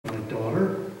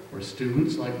where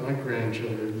students, like my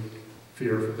grandchildren,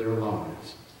 fear for their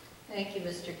lives. Thank you,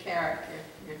 Mr. Carrick.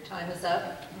 Your time is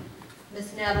up.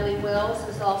 Ms. Natalie Wells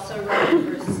is also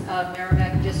running for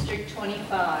Merrimack District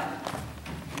 25. Hi,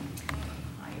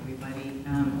 everybody.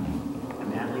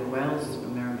 I'm Natalie Wells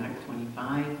from Merrimack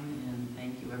 25, and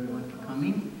thank you, everyone, for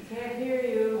coming. Can't hear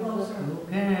you.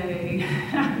 Okay.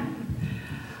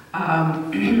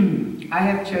 I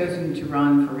have chosen to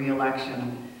run for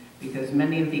re-election because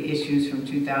many of the issues from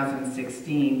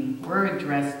 2016 were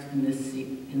addressed in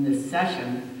this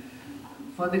session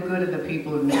for the good of the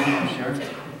people of New Hampshire.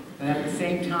 But at the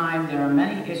same time, there are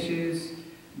many issues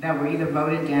that were either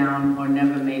voted down or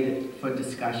never made it for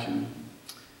discussion.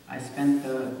 I spent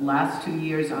the last 2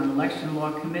 years on election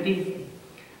law committee,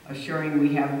 assuring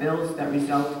we have bills that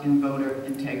result in voter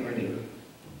integrity.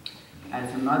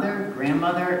 As a mother,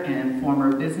 grandmother, and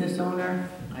former business owner,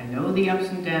 I know the ups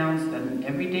and downs that an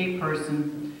everyday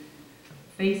person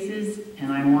faces,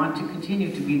 and I want to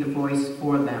continue to be the voice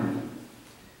for them.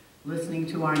 Listening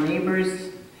to our neighbors,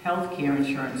 health care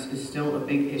insurance is still a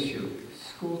big issue.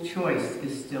 School choice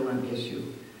is still an issue,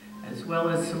 as well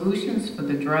as solutions for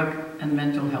the drug and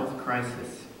mental health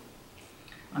crisis.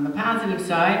 On the positive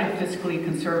side, a fiscally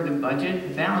conservative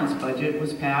budget, a balanced budget,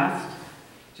 was passed,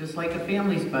 just like a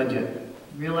family's budget,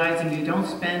 realizing you don't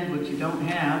spend what you don't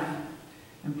have,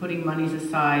 and putting monies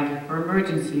aside for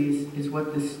emergencies is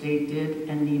what the state did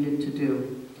and needed to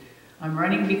do. I'm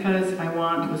running because I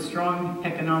want a strong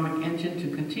economic engine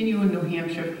to continue in New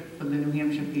Hampshire for the New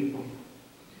Hampshire people.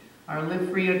 Our live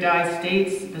free or die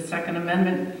states, the Second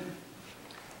Amendment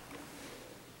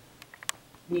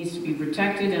needs to be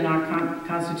protected and our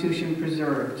Constitution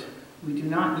preserved. We do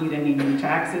not need any new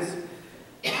taxes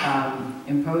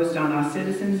imposed on our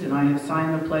citizens, and I have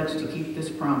signed the pledge to keep this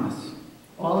promise.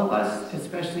 All of us,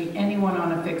 especially anyone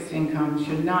on a fixed income,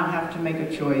 should not have to make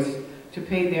a choice to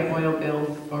pay their oil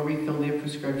bill or refill their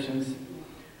prescriptions.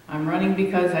 I'm running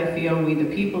because I feel we,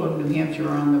 the people of New Hampshire,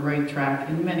 are on the right track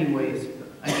in many ways.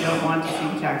 I don't want to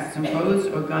see taxes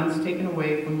imposed or guns taken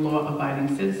away from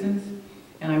law-abiding citizens,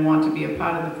 and I want to be a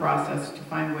part of the process to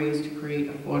find ways to create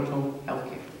affordable health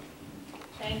care.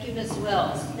 Thank you, Ms.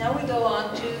 Wells. Now we go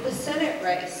on to the Senate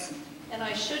race. And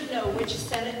I should know which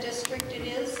Senate district it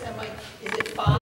is. Is it 5?